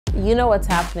You know what's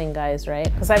happening, guys, right?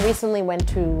 Because I recently went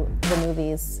to the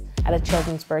movies at a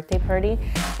children's birthday party,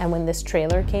 and when this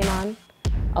trailer came on,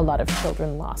 a lot of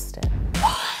children lost it.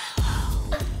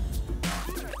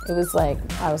 It was like,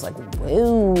 I was like,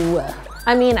 whoa.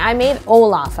 I mean, I made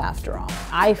Olaf after all.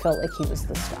 I felt like he was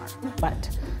the star,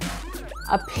 but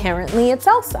apparently it's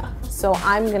Elsa. So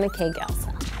I'm gonna cake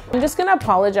Elsa. I'm just gonna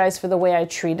apologize for the way I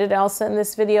treated Elsa in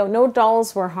this video. No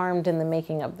dolls were harmed in the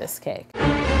making of this cake.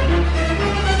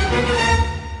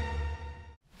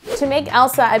 To make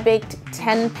Elsa, I baked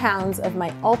 10 pounds of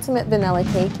my ultimate vanilla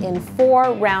cake in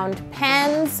 4 round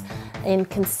pans in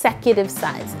consecutive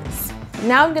sizes.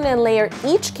 Now I'm gonna layer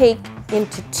each cake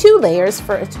into 2 layers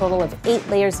for a total of 8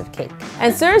 layers of cake.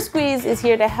 And Sir Squeeze is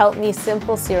here to help me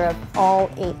simple syrup all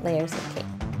 8 layers of cake.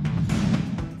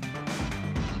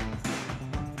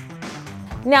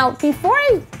 Now, before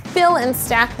I fill and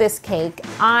stack this cake,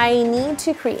 I need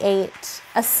to create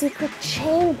a secret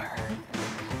chamber.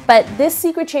 But this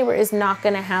secret chamber is not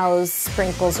going to house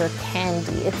sprinkles or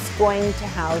candy. It's going to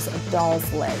house a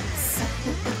doll's legs.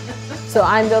 So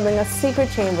I'm building a secret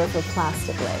chamber for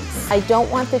plastic legs. I don't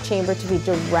want the chamber to be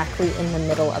directly in the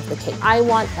middle of the cake. I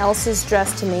want Elsa's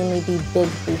dress to mainly be big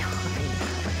behind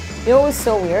her. You know what was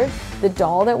so weird? The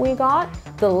doll that we got,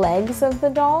 the legs of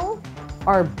the doll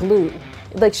are blue.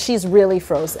 Like she's really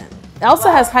frozen.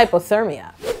 Elsa has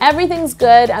hypothermia. Everything's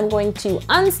good. I'm going to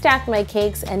unstack my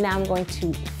cakes and now I'm going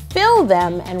to fill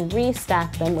them and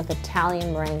restack them with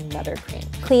Italian meringue buttercream.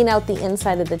 Clean out the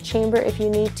inside of the chamber if you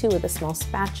need to with a small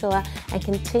spatula and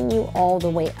continue all the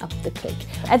way up the cake.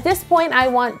 At this point, I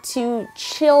want to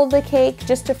chill the cake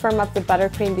just to firm up the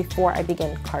buttercream before I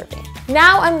begin carving.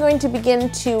 Now I'm going to begin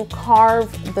to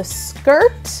carve the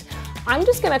skirt. I'm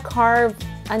just gonna carve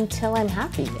until I'm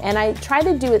happy. And I try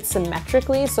to do it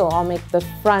symmetrically, so I'll make the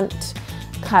front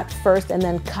cut first and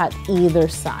then cut either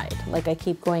side. Like I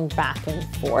keep going back and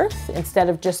forth instead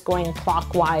of just going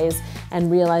clockwise and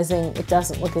realizing it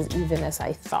doesn't look as even as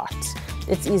I thought.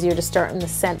 It's easier to start in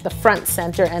the front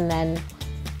center and then,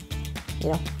 you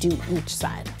know, do each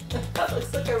side. That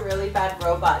looks like a really bad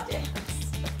robot dance.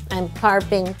 I'm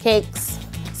carving cakes.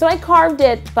 So I carved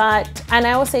it, and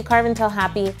I always say carve until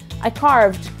happy. I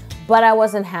carved, but I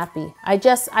wasn't happy. I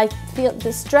feel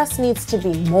this dress needs to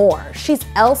be more. She's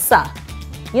Elsa.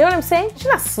 You know what I'm saying? She's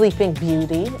not Sleeping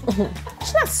Beauty.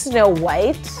 She's not Snow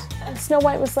White. Snow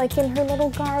White was like in her little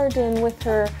garden with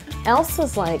her.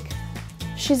 Elsa's like,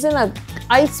 she's in an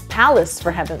ice palace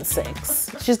for heaven's sakes.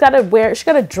 She's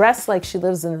gotta dress like she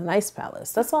lives in an ice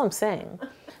palace. That's all I'm saying.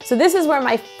 So this is where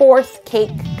my 4th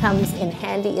cake comes in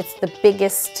handy. It's the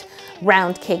biggest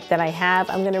round cake that I have.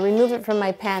 I'm gonna remove it from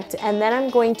my pan and then I'm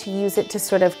going to use it to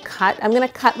sort of cut. I'm gonna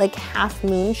cut like half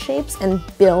moon shapes and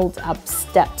build up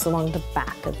steps along the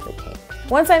back of the cake.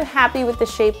 Once I'm happy with the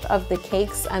shape of the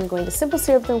cakes, I'm going to simple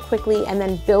syrup them quickly and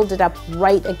then build it up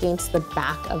right against the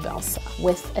back of Elsa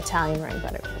with Italian meringue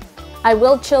buttercream. I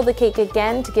will chill the cake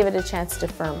again to give it a chance to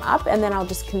firm up and then I'll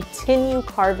just continue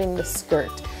carving the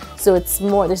skirt. So it's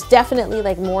more, there's definitely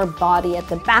like more body at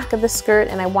the back of the skirt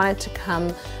and I want it to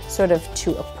come sort of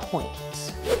to a point.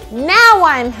 Now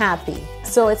I'm happy.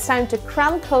 So it's time to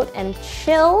crumb coat and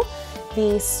chill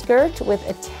the skirt with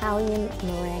Italian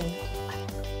meringue.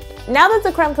 Now that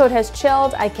the crumb coat has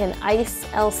chilled, I can ice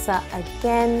Elsa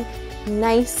again,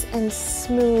 nice and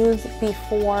smooth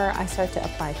before I start to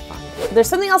apply fondant. There's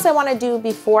something else I want to do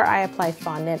before I apply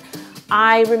fondant.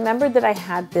 I remembered that I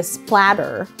had this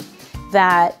platter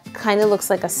that kind of looks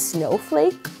like a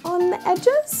snowflake on the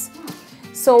edges.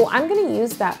 So I'm gonna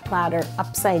use that platter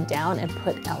upside down and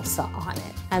put Elsa on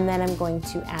it. And then I'm going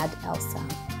to add Elsa.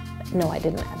 No, I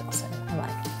didn't add Elsa, I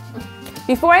lied.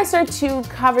 Before I start to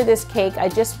cover this cake, I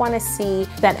just wanna see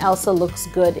that Elsa looks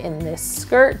good in this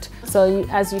skirt. So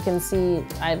as you can see,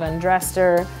 I've undressed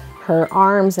her. Her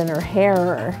arms and her hair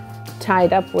are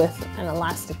tied up with an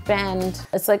elastic band.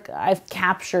 It's like I've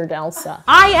captured Elsa.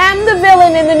 I am the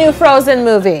villain in the new Frozen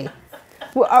movie.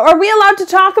 Are we allowed to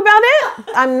talk about it?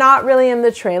 I'm not really in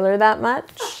the trailer that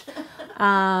much.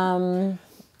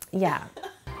 Yeah.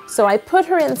 So I put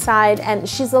her inside and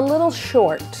she's a little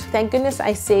short. Thank goodness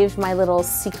I saved my little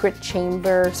secret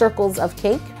chamber circles of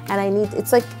cake and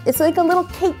it's like a little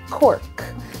cake cork.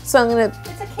 So I'm gonna...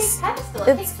 It's a cake pedestal,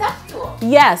 a cake stool.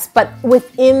 Yes, but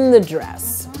within the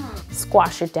dress.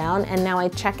 Squash it down and now I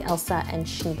check Elsa and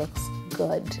she looks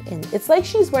good. It's like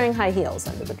she's wearing high heels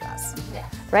under the dress, yeah.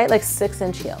 Right? Like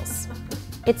 6-inch heels.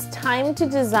 It's time to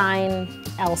design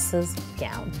Elsa's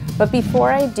gown. But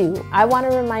before I do, I want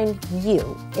to remind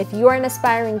you, if you're an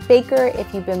aspiring baker,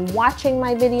 if you've been watching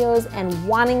my videos and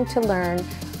wanting to learn,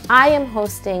 I am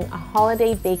hosting a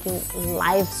holiday baking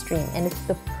live stream, and it's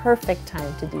the perfect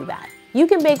time to do that. You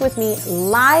can bake with me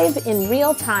live in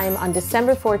real time on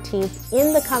December 14th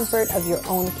in the comfort of your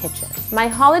own kitchen. My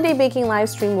holiday baking live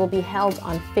stream will be held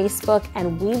on Facebook,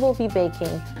 and we will be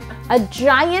baking a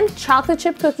giant chocolate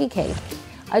chip cookie cake,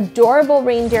 adorable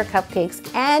reindeer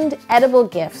cupcakes, and edible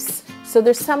gifts. So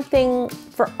there's something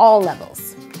for all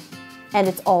levels, and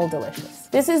it's all delicious.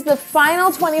 This is the final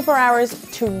 24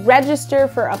 hours to register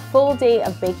for a full day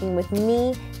of baking with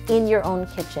me in your own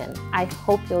kitchen. I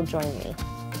hope you'll join me.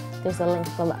 There's a link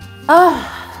below.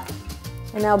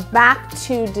 And now back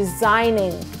to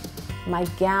designing my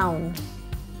gown.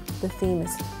 The theme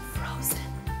is frozen.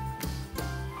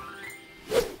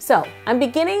 So I'm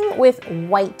beginning with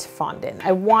white fondant.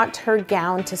 I want her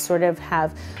gown to sort of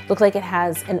look like it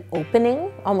has an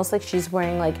opening, almost like she's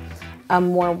wearing like a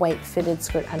more white fitted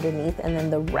skirt underneath, and then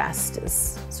the rest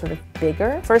is sort of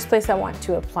bigger. First place I want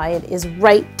to apply it is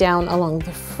right down along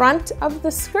the front of the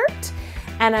skirt.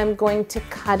 And I'm going to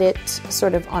cut it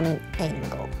sort of on an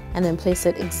angle and then place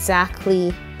it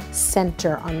exactly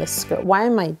center on the skirt. Why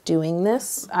am I doing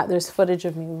this? There's footage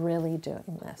of me really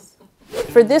doing this.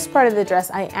 For this part of the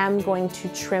dress, I am going to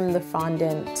trim the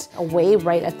fondant away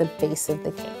right at the base of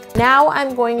the cake. Now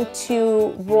I'm going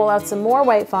to roll out some more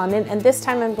white fondant, and this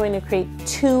time I'm going to create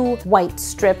 2 white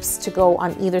strips to go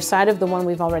on either side of the one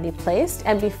we've already placed.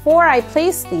 And before I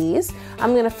place these,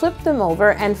 I'm going to flip them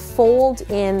over and fold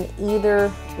in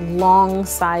either long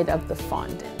side of the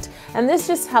fondant. And this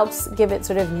just helps give it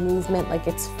sort of movement like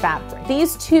it's fabric.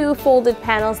 These 2 folded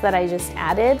panels that I just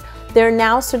added, they're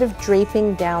now sort of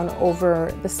draping down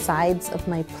over the sides of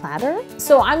my platter.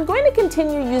 So I'm going to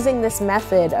continue using this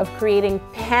method of creating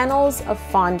panels of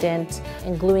fondant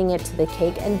and gluing it to the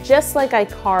cake. And just like I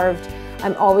carved,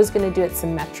 I'm always going to do it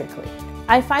symmetrically.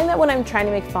 I find that when I'm trying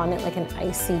to make fondant like an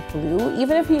icy blue,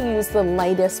 even if you use the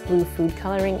lightest blue food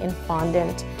coloring in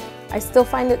fondant, I still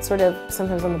find it sort of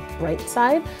sometimes on the bright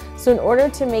side. So in order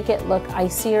to make it look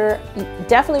icier, you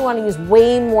definitely want to use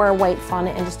way more white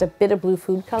fondant and just a bit of blue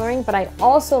food coloring, but I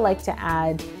also like to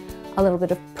add a little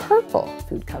bit of purple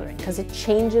food coloring because it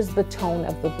changes the tone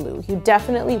of the blue. You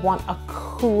definitely want a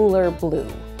cooler blue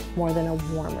more than a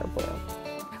warmer blue.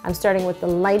 I'm starting with the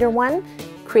lighter one,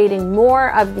 creating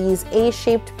more of these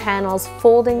A-shaped panels,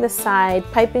 folding the side,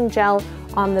 piping gel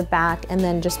on the back, and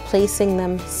then just placing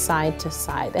them side to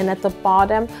side. And at the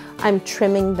bottom, I'm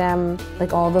trimming them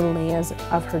like all the layers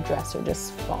of her dress are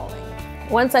just falling.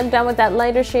 Once I'm done with that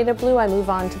lighter shade of blue, I move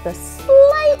on to the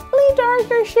slightly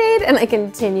darker shade and I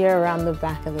continue around the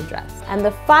back of the dress. And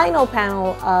the final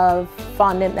panel of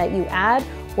fondant that you add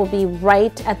will be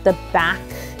right at the back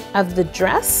of the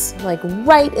dress, like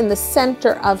right in the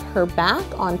center of her back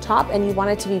on top, and you want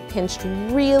it to be pinched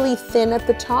really thin at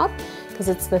the top because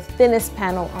it's the thinnest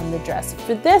panel on the dress.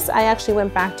 For this, I actually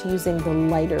went back to using the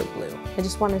lighter blue. I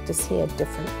just wanted to see a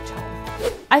different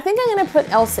tone. I think I'm gonna put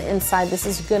ELSA inside. This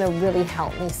is gonna really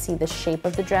help me see the shape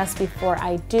of the dress. Before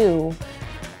I do,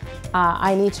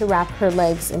 I need to wrap her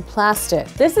legs in plastic.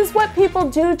 This is what people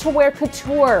do to wear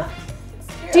couture.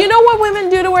 Do you know what women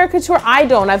do to wear couture? I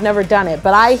don't, I've never done it,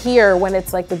 but I hear when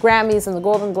it's like the Grammys and the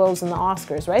Golden Globes and the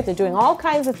Oscars, right? They're doing all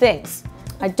kinds of things.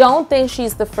 I don't think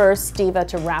she's the first diva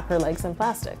to wrap her legs in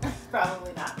plastic.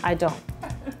 Probably not. I don't.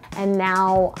 And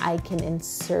now I can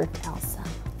insert ELSA.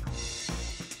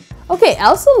 Okay,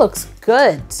 ELSA looks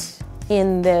good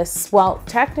in this. Well,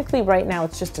 technically right now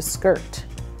it's just a skirt.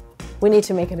 We need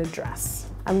to make it a dress.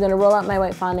 I'm gonna roll out my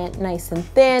white fondant nice and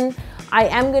thin. I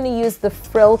am gonna use the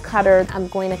frill cutter. I'm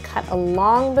going to cut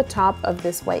along the top of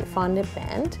this white fondant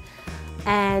band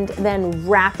and then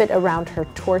wrap it around her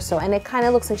torso. And it kind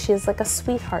of looks like she has like a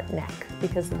sweetheart neck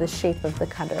because of the shape of the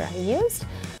cutter I used.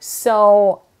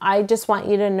 So I just want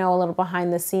you to know a little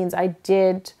behind the scenes. I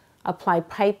did apply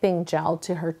piping gel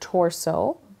to her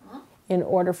torso in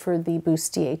order for the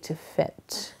bustier to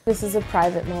fit. This is a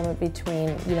private moment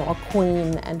between, you know, a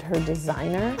queen and her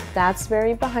designer. That's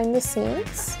very behind the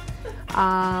scenes.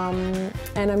 And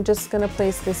I'm just gonna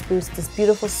place this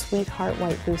beautiful sweetheart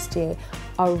white bustier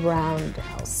around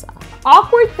ELSA.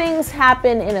 Awkward things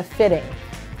happen in a fitting.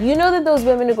 You know that those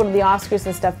women who go to the Oscars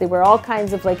and stuff, they wear all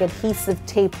kinds of like adhesive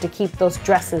tape to keep those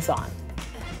dresses on.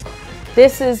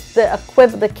 This is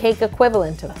the cake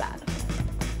equivalent of that.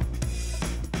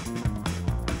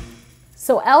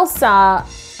 So ELSA,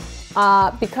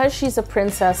 because she's a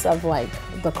princess of like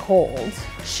the cold,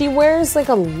 she wears like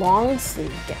a long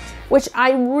sleeve gown, which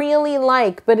I really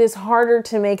like, but is harder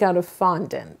to make out of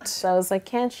fondant. So I was like,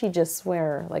 can't she just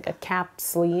wear like a capped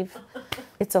sleeve?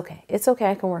 It's okay. It's okay.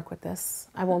 I can work with this.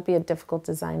 I won't be a difficult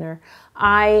designer.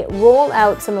 I roll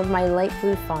out some of my light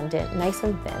blue fondant, nice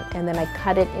and thin, and then I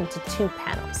cut it into 2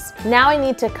 panels. Now I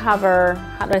need to cover,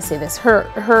 how do I say this?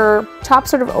 Her top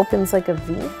sort of opens like a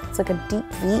V. It's like a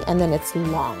deep V, and then it's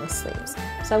long sleeves.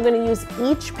 So I'm gonna use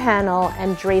each panel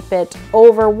and drape it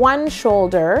over one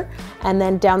shoulder and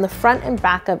then down the front and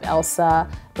back of Elsa,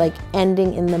 like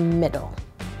ending in the middle,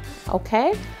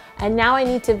 okay? And now I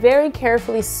need to very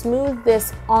carefully smooth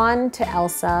this onto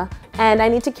Elsa, and I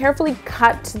need to carefully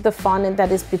cut the fondant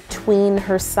that is between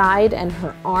her side and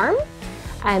her arm,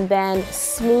 and then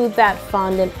smooth that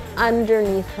fondant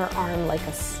underneath her arm like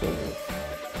a sleeve.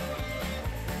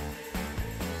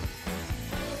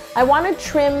 I want to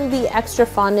trim the extra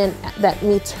fondant that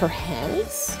meets her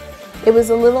hands. It was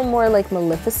a little more like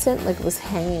Maleficent, like it was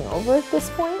hanging over at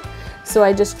this point. So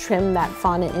I just trimmed that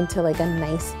fondant into like a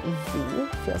nice V.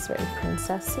 Feels very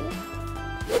princessy.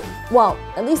 Well,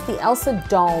 at least the Elsa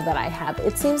doll that I have,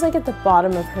 it seems like at the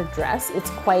bottom of her dress, it's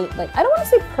quite like, I don't want to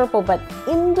say purple, but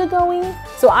indigo-y.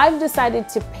 So I've decided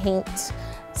to paint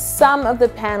some of the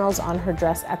panels on her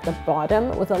dress at the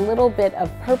bottom with a little bit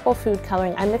of purple food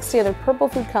coloring. I mixed together purple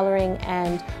food coloring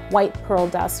and white pearl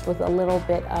dust with a little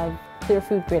bit of clear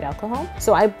food grade alcohol.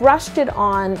 So I brushed it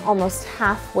on almost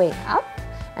halfway up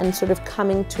and sort of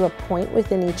coming to a point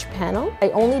within each panel. I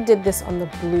only did this on the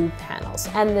blue panels.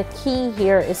 And the key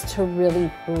here is to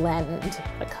really blend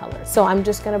the colors. So I'm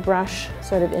just gonna brush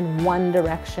sort of in one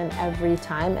direction every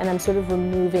time, and I'm sort of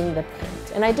removing the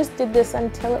paint. And I just did this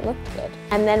until it looked good.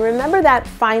 And then remember that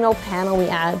final panel we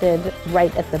added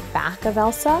right at the back of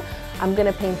Elsa? I'm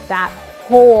gonna paint that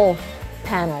whole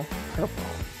panel purple.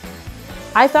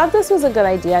 I thought this was a good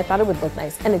idea. I thought it would look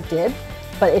nice, and it did,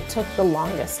 but it took the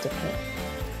longest to paint,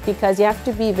 because you have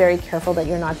to be very careful that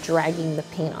you're not dragging the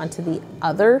paint onto the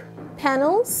other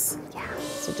panels. Yeah,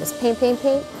 so just paint, paint,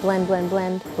 paint, blend, blend,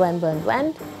 blend, blend, blend,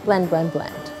 blend, blend, blend,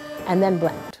 blend, and then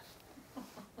blend.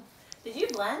 Did you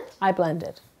blend? I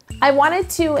blended. I wanted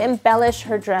to embellish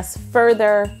her dress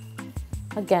further.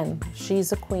 Again,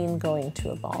 she's a queen going to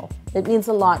a ball. It means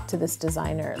a lot to this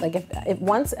designer. Like if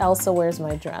once Elsa wears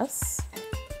my dress,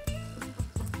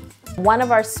 one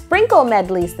of our sprinkle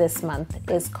medleys this month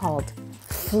is called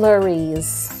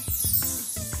Flurries.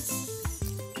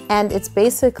 And it's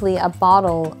basically a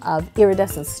bottle of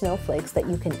iridescent snowflakes that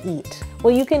you can eat.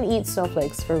 Well, you can eat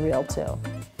snowflakes for real too.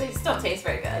 They still taste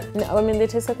very good. No, I mean, they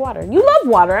taste like water. You love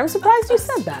water. I'm surprised you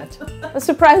said that. I'm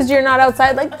surprised you're not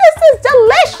outside like, this is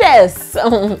delicious.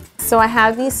 So I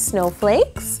have these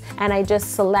snowflakes, and I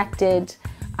just selected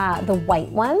the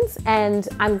white ones, and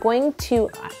I'm going to,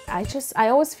 I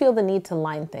always feel the need to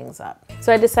line things up.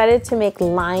 So I decided to make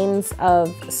lines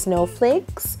of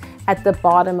snowflakes at the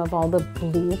bottom of all the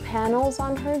blue panels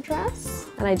on her dress,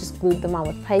 and I just glued them on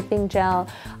with piping gel.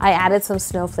 I added some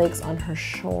snowflakes on her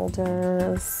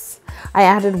shoulders. I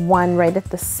added one right at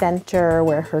the center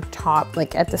where her top,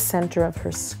 like at the center of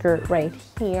her skirt right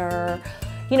here.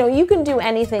 You know, you can do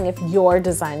anything if you're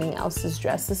designing Elsa's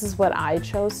dress. This is what I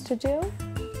chose to do,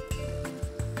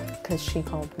 because she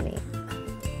called me.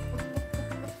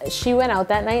 She went out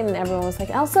that night and everyone was like,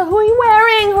 Elsa, who are you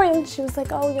wearing? And she was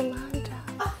like, oh, Yolanda.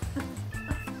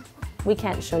 We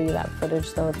can't show you that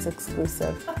footage though, it's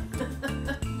exclusive.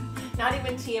 Not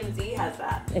even TMZ has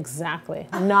that. Exactly,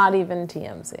 not even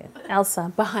TMZ.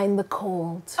 Elsa, behind the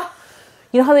cold.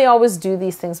 You know how they always do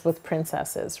these things with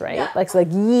princesses, right? Yeah. Like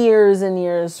years and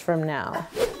years from now.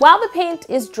 While the paint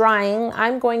is drying,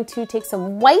 I'm going to take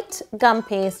some white gum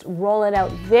paste, roll it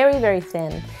out very, very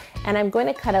thin, and I'm going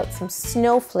to cut out some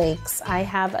snowflakes. I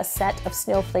have a set of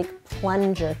snowflake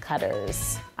plunger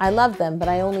cutters. I love them, but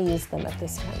I only use them at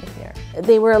this time of year.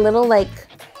 They were a little like,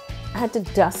 I had to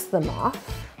dust them off.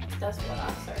 Dust what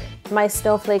off, sorry? My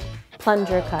snowflake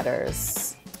plunger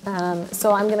cutters.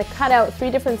 So I'm gonna cut out 3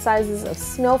 different sizes of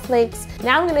snowflakes.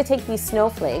 Now I'm gonna take these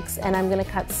snowflakes and I'm gonna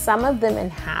cut some of them in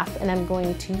half, and I'm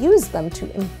going to use them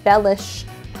to embellish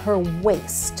her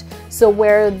waist. So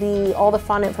where all the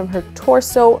fondant from her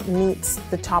torso meets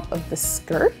the top of the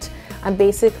skirt, I'm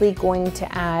basically going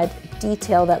to add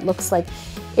detail that looks like,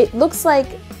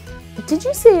 did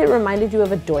you say it reminded you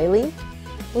of a doily?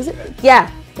 Was it?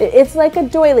 Yeah. It's like a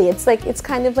doily. It's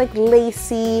kind of like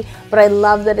lacy, but I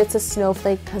love that it's a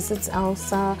snowflake because it's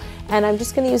Elsa. And I'm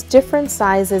just going to use different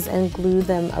sizes and glue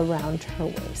them around her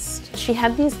waist. She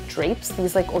had these drapes,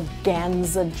 these like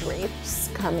organza drapes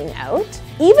coming out.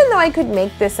 Even though I could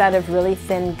make this out of really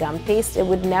thin gum paste, it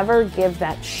would never give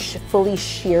that fully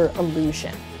sheer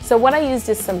illusion. So what I used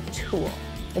is some tulle.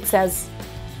 It says,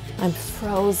 I'm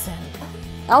frozen.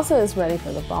 Elsa is ready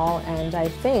for the ball, and I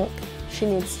think she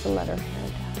needs to let her hair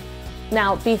down.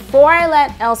 Now, before I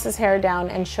let Elsa's hair down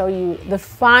and show you the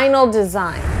final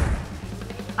design,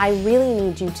 I really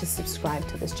need you to subscribe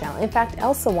to this channel. In fact,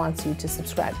 Elsa wants you to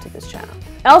subscribe to this channel.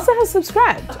 Elsa has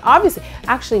subscribed, obviously.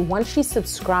 Actually, once she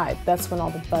subscribed, that's when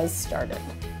all the buzz started.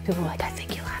 People were like, I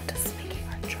think Yolanda's making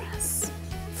our dress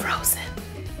frozen.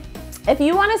 If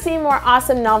you want to see more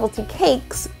awesome novelty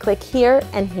cakes, click here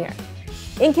and here.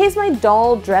 In case my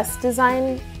doll dress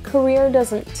design career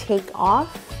doesn't take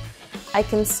off, I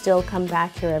can still come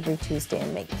back here every Tuesday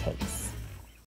and make cakes.